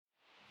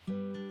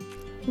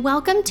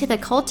Welcome to the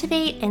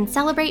Cultivate and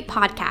Celebrate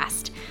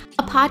podcast,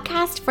 a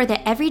podcast for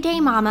the everyday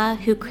mama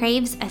who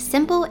craves a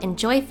simple and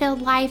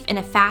joy-filled life in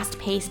a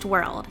fast-paced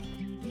world.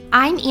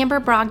 I'm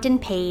Amber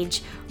Brogdon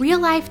Page,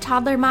 real-life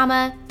toddler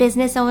mama,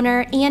 business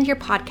owner, and your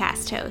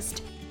podcast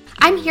host.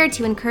 I'm here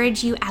to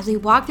encourage you as we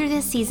walk through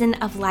this season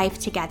of life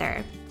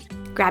together.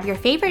 Grab your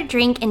favorite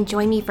drink and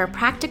join me for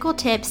practical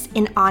tips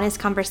and honest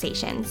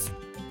conversations.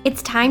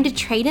 It's time to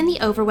trade in the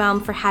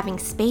overwhelm for having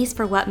space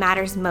for what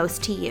matters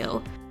most to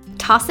you.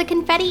 Toss the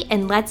confetti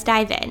and let's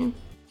dive in.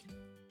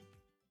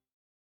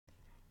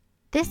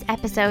 This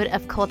episode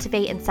of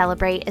Cultivate and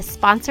Celebrate is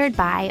sponsored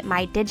by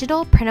my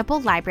digital printable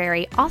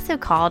library, also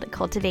called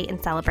Cultivate and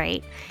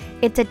Celebrate.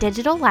 It's a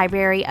digital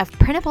library of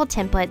printable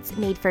templates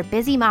made for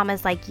busy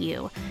mamas like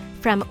you,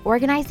 from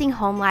organizing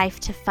home life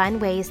to fun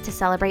ways to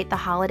celebrate the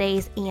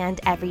holidays and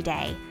every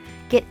day.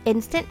 Get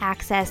instant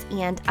access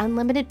and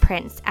unlimited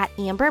prints at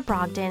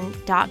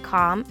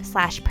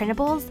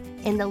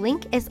amberbrogdon.com/printables, and the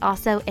link is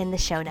also in the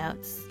show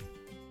notes.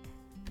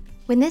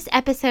 When this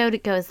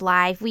episode goes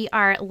live, we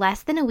are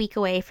less than a week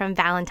away from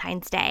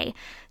Valentine's Day.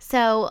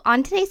 So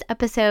on today's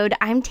episode,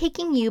 I'm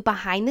taking you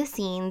behind the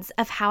scenes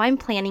of how I'm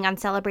planning on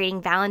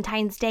celebrating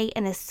Valentine's Day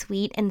in a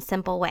sweet and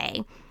simple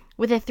way.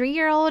 With a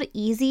 3-year-old,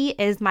 easy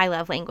is my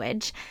love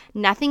language.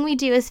 Nothing we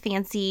do is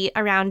fancy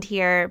around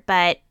here,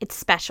 but it's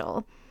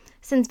special.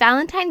 Since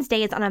Valentine's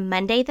Day is on a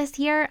Monday this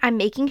year, I'm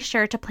making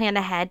sure to plan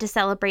ahead to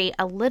celebrate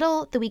a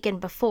little the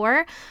weekend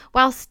before,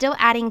 while still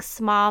adding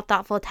small,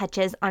 thoughtful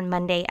touches on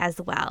Monday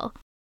as well.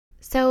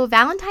 So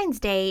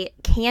Valentine's Day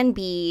can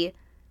be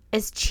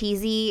as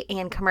cheesy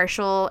and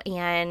commercial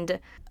and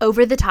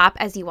over the top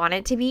as you want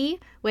it to be,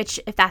 which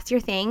if that's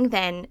your thing,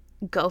 then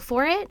go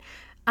for it.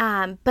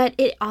 But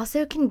it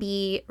also can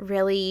be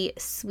really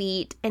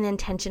sweet and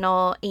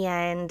intentional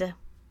and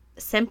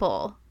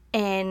simple.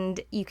 And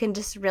you can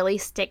just really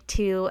stick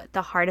to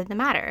the heart of the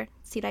matter.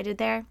 See what I did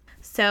there?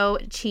 So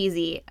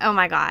cheesy. Oh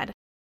my God.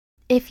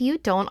 If you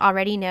don't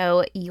already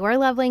know your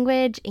love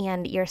language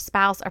and your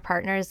spouse or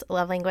partner's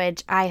love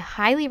language, I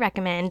highly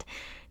recommend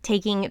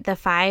taking the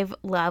 5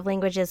 love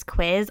languages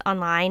quiz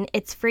online.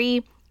 It's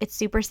free, it's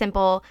super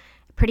simple,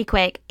 pretty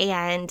quick,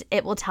 and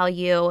it will tell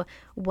you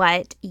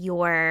what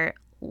your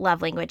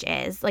love language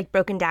is, like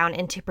broken down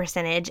into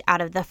percentage out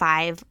of the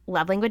 5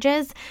 love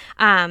languages.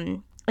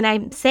 And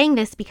I'm saying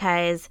this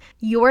because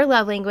your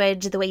love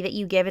language, the way that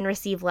you give and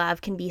receive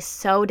love, can be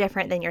so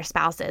different than your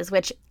spouse's,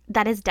 which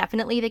that is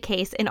definitely the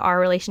case in our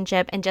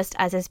relationship and just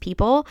us as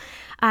people.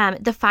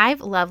 The 5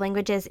 love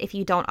languages, if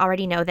you don't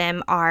already know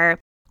them, are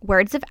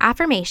words of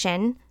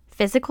affirmation,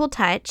 physical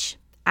touch,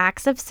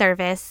 acts of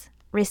service,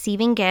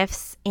 receiving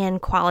gifts,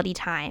 and quality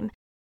time.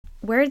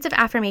 Words of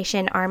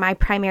affirmation are my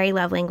primary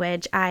love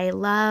language. I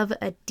love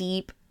a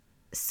deep,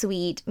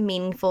 sweet,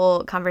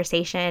 meaningful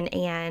conversation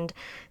and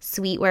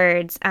sweet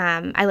words.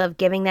 I love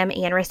giving them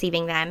and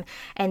receiving them.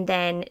 And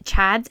then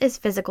Chad's is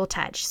physical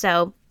touch.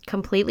 So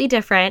completely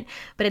different,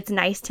 but it's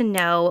nice to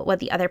know what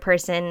the other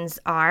person's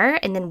are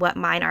and then what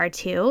mine are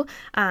too.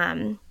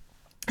 And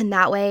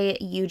that way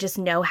you just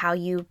know how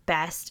you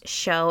best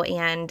show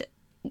and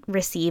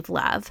receive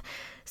love.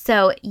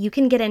 So you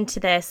can get into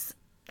this.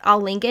 I'll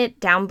link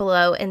it down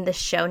below in the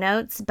show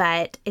notes,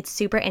 but it's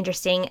super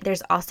interesting.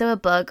 There's also a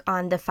book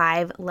on the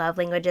 5 love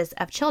languages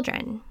of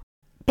children.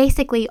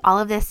 Basically, all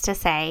of this to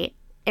say,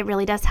 it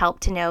really does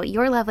help to know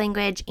your love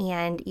language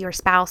and your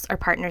spouse or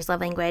partner's love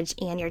language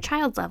and your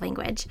child's love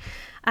language.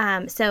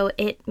 So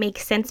it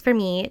makes sense for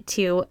me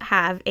to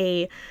have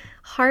a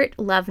heart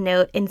love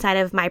note inside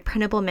of my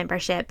printable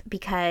membership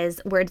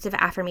because words of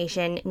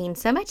affirmation mean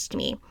so much to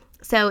me.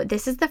 So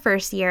this is the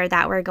first year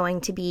that we're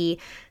going to be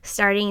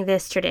starting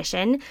this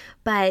tradition,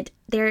 but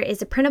there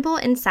is a printable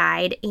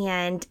inside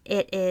and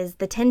it is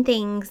the 10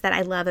 things that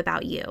I love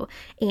about you.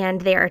 And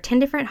there are 10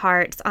 different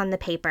hearts on the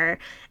paper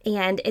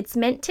and it's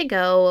meant to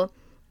go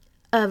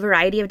a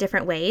variety of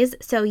different ways.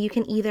 So you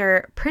can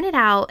either print it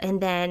out and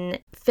then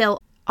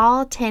fill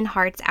all 10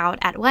 hearts out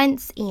at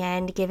once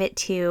and give it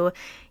to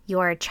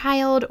your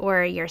child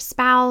or your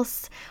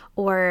spouse,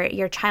 or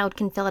your child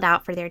can fill it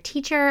out for their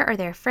teacher or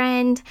their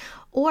friend,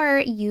 or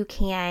you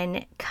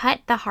can cut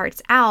the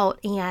hearts out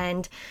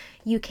and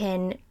you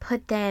can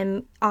put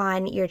them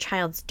on your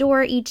child's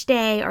door each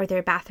day or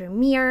their bathroom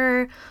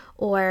mirror,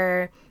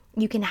 or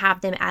you can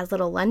have them as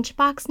little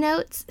lunchbox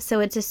notes.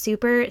 So it's a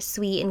super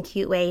sweet and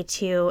cute way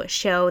to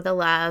show the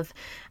love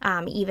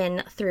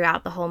even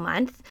throughout the whole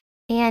month.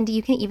 And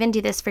you can even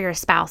do this for your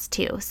spouse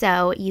too.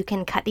 So you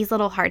can cut these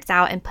little hearts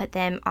out and put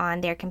them on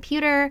their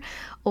computer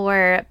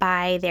or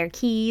by their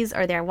keys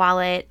or their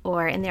wallet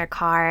or in their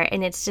car.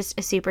 And it's just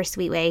a super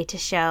sweet way to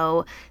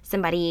show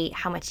somebody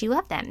how much you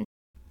love them.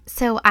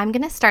 So I'm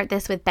going to start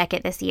this with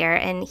Beckett this year,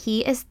 and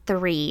he is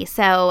 3.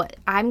 So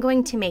I'm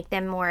going to make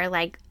them more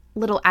like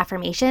little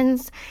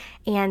affirmations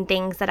and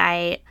things that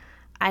I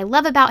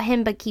love about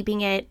him, but keeping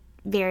it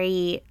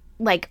very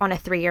like on a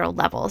 3-year-old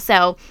level.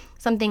 So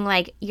something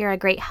like, you're a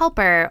great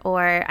helper,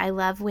 or I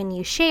love when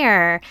you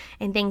share,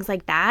 and things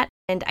like that.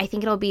 And I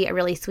think it'll be a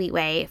really sweet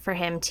way for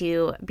him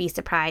to be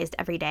surprised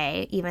every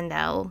day, even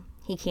though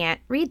he can't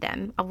read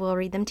them. We'll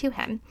read them to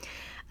him.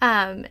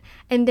 And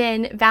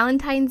then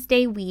Valentine's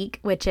Day week,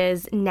 which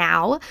is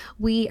now,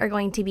 we are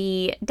going to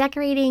be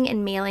decorating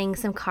and mailing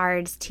some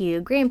cards to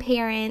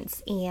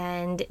grandparents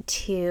and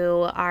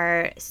to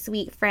our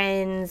sweet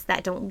friends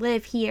that don't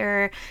live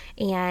here,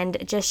 and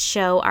just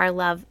show our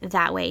love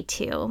that way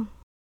too.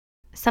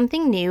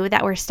 Something new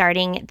that we're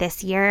starting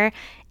this year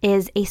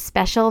is a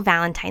special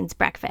Valentine's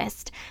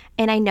breakfast.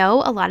 And I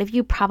know a lot of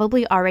you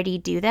probably already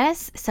do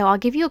this, so I'll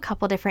give you a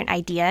couple different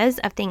ideas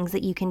of things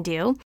that you can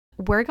do.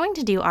 We're going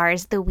to do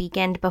ours the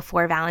weekend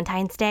before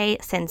Valentine's Day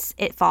since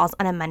it falls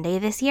on a Monday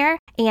this year.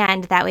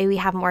 And that way we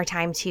have more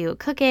time to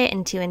cook it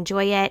and to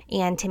enjoy it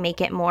and to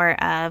make it more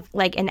of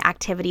like an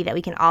activity that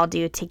we can all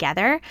do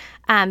together.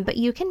 But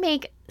you can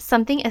make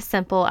something as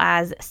simple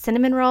as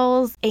cinnamon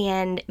rolls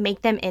and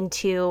make them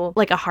into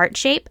like a heart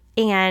shape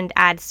and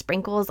add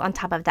sprinkles on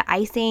top of the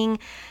icing.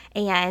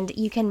 And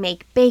you can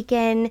make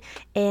bacon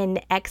in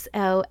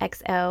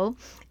XOXO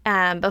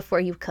before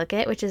you cook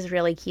it, which is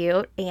really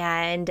cute.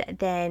 And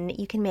then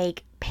you can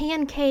make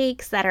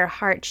pancakes that are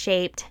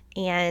heart-shaped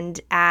and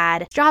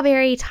add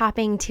strawberry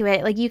topping to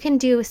it. Like, you can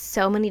do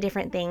so many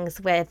different things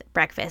with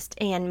breakfast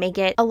and make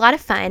it a lot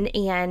of fun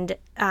and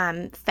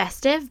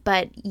festive,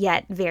 but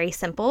yet very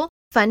simple.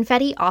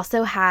 Funfetti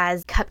also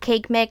has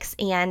cupcake mix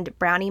and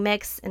brownie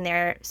mix, and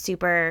they're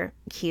super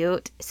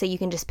cute. So you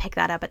can just pick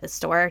that up at the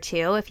store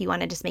too if you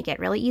want to just make it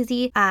really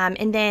easy.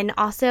 And then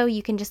also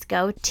you can just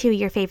go to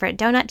your favorite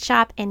donut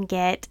shop and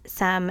get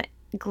some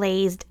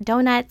glazed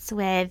donuts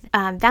with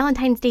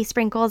Valentine's Day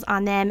sprinkles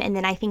on them. And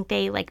then I think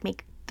they like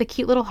make the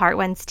cute little heart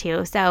ones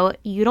too. So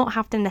you don't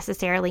have to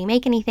necessarily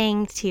make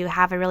anything to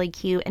have a really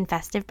cute and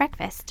festive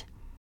breakfast.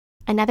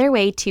 Another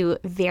way to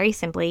very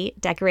simply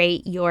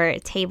decorate your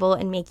table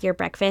and make your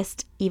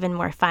breakfast even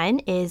more fun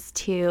is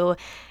to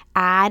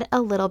add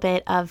a little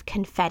bit of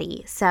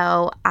confetti.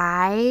 So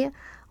I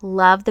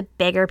love the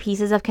bigger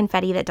pieces of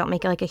confetti that don't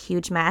make like a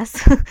huge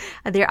mess.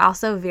 They're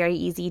also very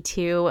easy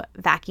to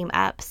vacuum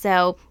up.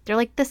 So they're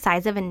like the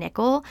size of a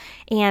nickel,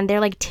 and they're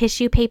like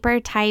tissue paper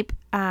type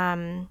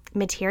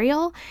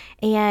material.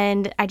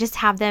 And I just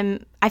have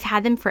them, I've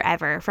had them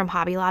forever from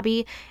Hobby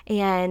Lobby,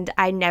 and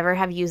I never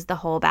have used the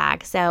whole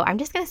bag. So I'm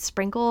just going to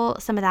sprinkle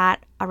some of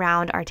that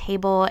around our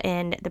table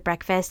and the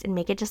breakfast and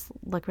make it just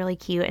look really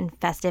cute and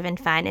festive and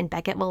fun. And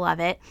Beckett will love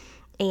it.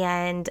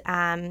 And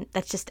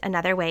that's just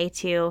another way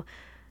to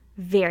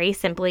very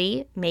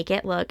simply make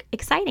it look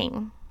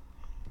exciting.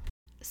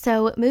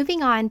 So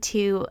moving on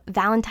to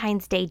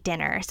Valentine's Day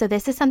dinner. So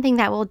this is something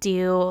that we'll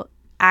do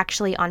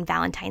actually on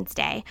Valentine's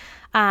Day.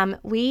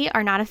 We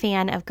are not a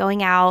fan of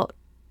going out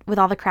with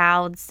all the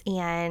crowds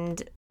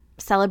and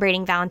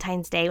celebrating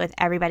Valentine's Day with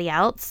everybody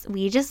else.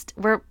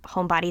 We're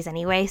homebodies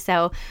anyway,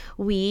 so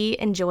we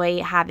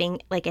enjoy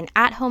having like an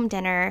at-home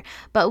dinner,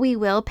 but we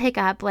will pick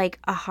up like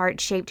a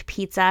heart-shaped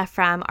pizza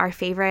from our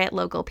favorite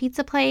local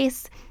pizza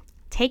place.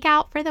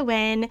 Takeout for the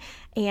win,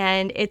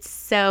 and it's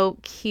so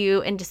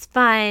cute and just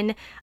fun.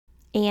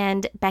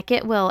 And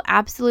Beckett will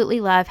absolutely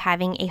love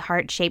having a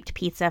heart-shaped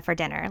pizza for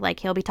dinner. Like,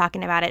 he'll be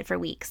talking about it for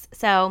weeks.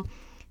 So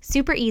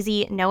super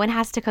easy. No one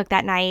has to cook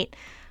that night.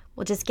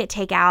 We'll just get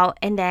takeout.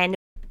 And then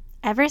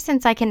ever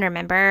since I can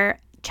remember,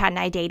 Chad and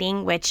I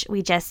dating, which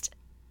we just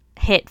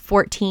hit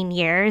 14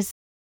 years,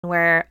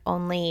 we're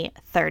only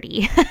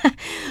 30.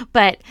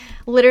 But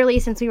literally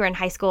since we were in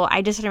high school,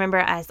 I just remember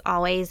us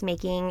always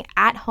making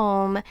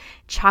at-home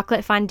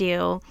chocolate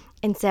fondue.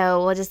 And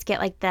so we'll just get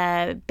like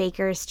the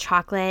baker's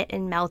chocolate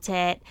and melt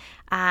it,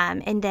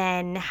 and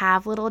then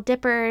have little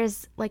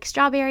dippers like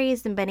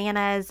strawberries and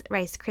bananas,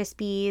 Rice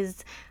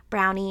Krispies,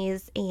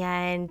 brownies,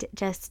 and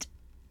just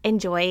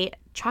enjoy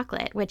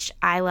chocolate, which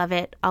I love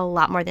it a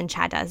lot more than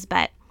Chad does,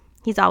 but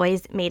he's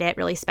always made it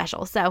really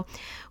special. So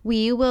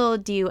we will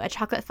do a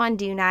chocolate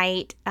fondue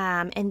night,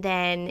 and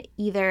then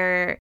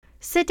either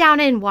sit down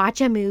and watch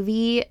a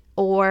movie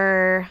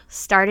or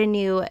start a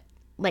new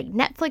like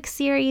Netflix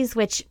series,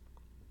 which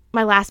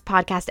my last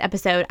podcast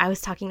episode, I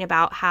was talking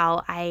about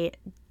how I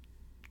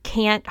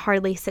can't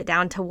hardly sit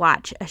down to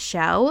watch a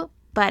show,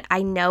 but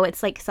I know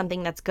it's like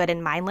something that's good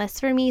and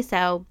mindless for me.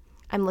 So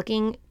I'm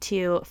looking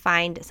to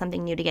find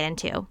something new to get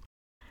into.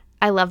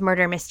 I love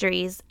murder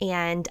mysteries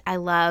and I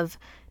love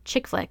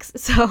chick flicks.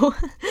 So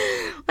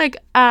like,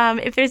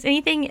 if there's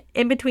anything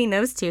in between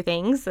those two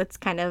things, that's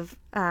kind of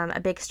a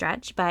big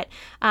stretch. But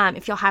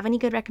if you'll have any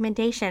good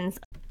recommendations,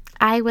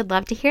 I would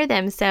love to hear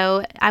them.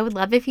 So I would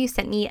love if you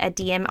sent me a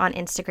DM on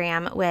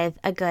Instagram with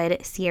a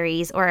good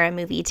series or a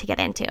movie to get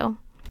into.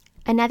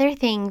 Another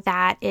thing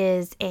that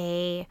is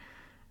a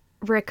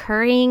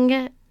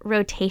recurring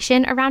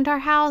rotation around our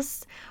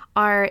house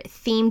are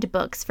themed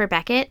books for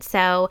Beckett.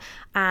 So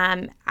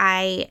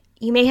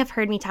you may have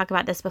heard me talk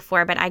about this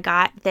before, but I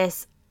got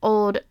this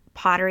old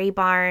Pottery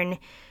Barn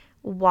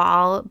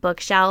wall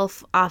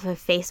bookshelf off of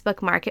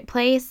Facebook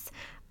Marketplace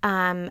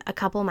a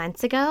couple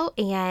months ago,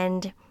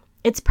 and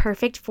it's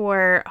perfect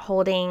for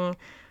holding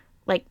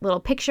like little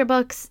picture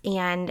books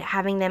and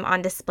having them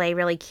on display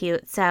really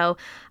cute. So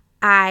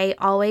I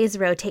always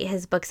rotate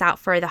his books out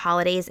for the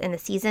holidays and the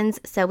seasons.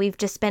 So we've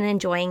just been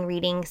enjoying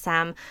reading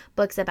some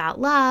books about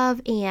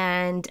love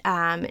and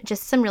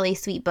just some really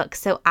sweet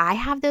books. So I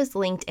have those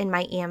linked in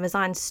my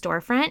Amazon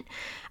storefront.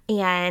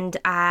 And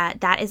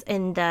that is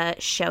in the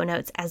show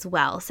notes as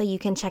well. So you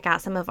can check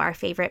out some of our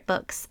favorite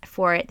books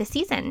for the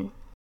season.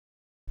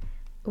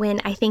 When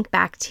I think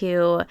back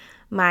to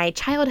my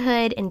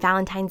childhood and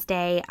Valentine's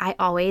Day, I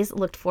always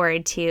looked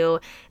forward to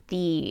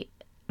the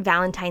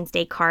Valentine's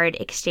Day card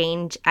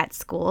exchange at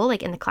school,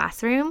 like in the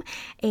classroom.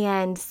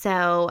 And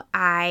so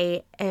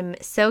I am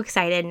so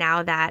excited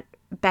now that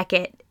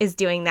Beckett is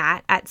doing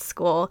that at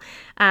school,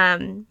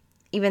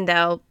 even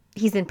though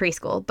he's in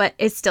preschool, but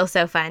it's still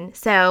so fun.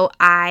 So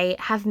I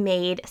have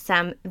made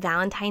some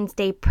Valentine's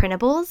Day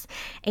printables,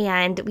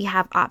 and we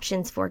have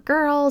options for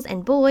girls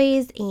and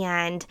boys,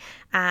 and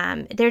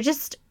they're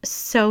just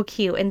so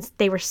cute, and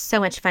they were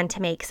so much fun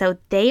to make. So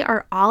they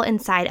are all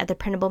inside of the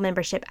printable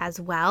membership as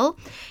well,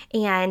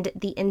 and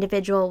the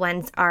individual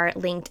ones are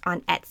linked on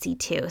Etsy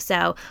too.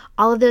 So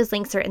all of those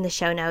links are in the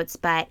show notes,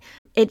 but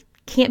it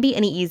can't be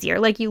any easier.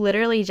 Like, you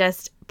literally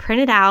just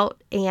print it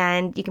out,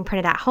 and you can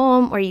print it at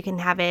home, or you can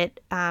have it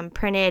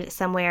printed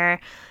somewhere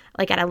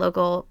like at a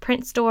local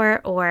print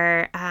store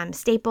or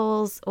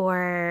Staples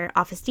or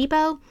Office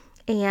Depot,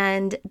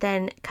 and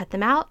then cut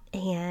them out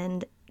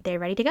and they're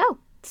ready to go.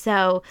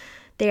 So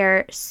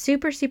they're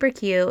super, super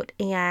cute.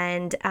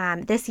 And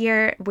this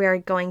year we're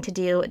going to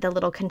do the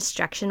little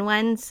construction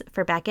ones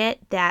for Beckett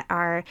that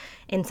are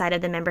inside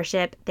of the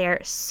membership. They're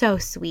so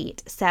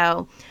sweet.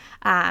 So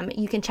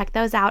you can check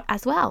those out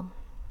as well.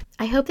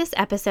 I hope this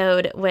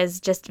episode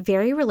was just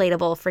very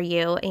relatable for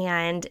you,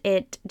 and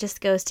it just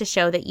goes to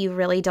show that you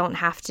really don't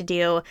have to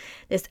do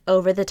this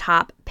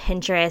over-the-top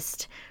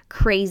Pinterest,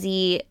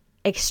 crazy,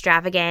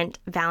 extravagant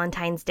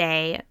Valentine's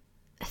Day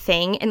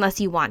thing unless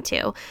you want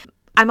to.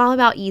 I'm all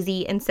about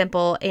easy and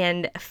simple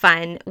and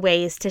fun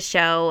ways to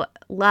show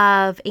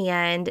love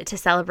and to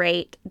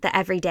celebrate the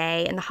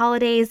everyday and the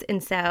holidays.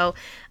 And so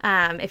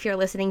if you're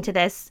listening to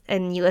this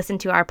and you listen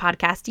to our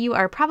podcast, you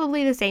are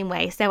probably the same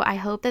way. So I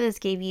hope that this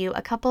gave you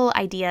a couple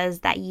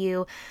ideas that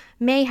you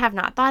may have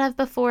not thought of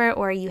before,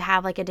 or you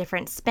have like a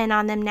different spin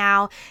on them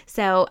now.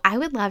 So I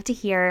would love to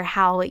hear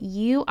how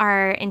you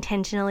are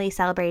intentionally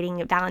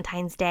celebrating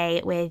Valentine's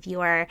Day with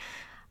your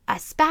a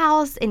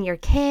spouse and your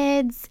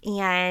kids,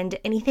 and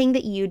anything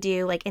that you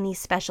do, like any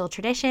special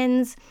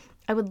traditions.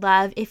 I would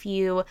love if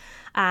you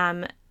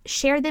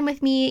share them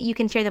with me. You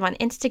can share them on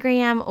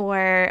Instagram,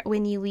 or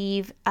when you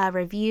leave a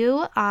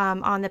review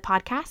on the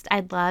podcast,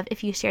 I'd love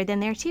if you shared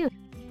them there too.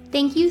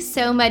 Thank you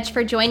so much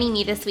for joining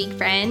me this week,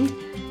 friend.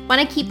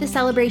 Want to keep the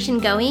celebration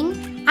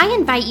going? I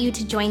invite you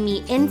to join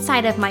me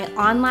inside of my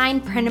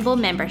online printable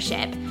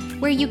membership,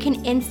 where you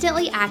can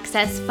instantly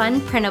access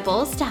fun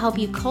printables to help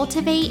you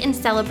cultivate and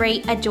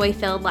celebrate a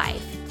joy-filled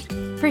life.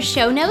 For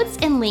show notes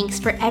and links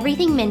for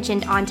everything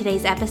mentioned on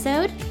today's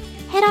episode,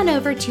 head on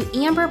over to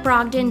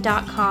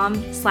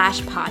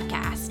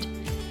amberbrogdon.com/podcast.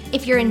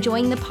 If you're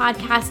enjoying the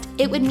podcast,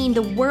 it would mean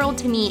the world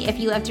to me if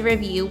you left a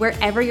review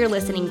wherever you're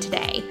listening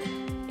today.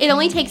 It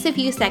only takes a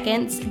few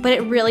seconds, but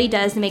it really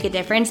does make a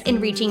difference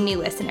in reaching new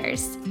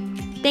listeners.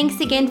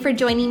 Thanks again for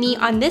joining me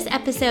on this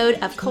episode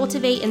of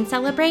Cultivate and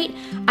Celebrate.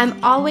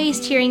 I'm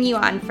always cheering you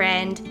on,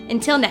 friend.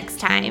 Until next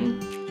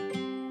time.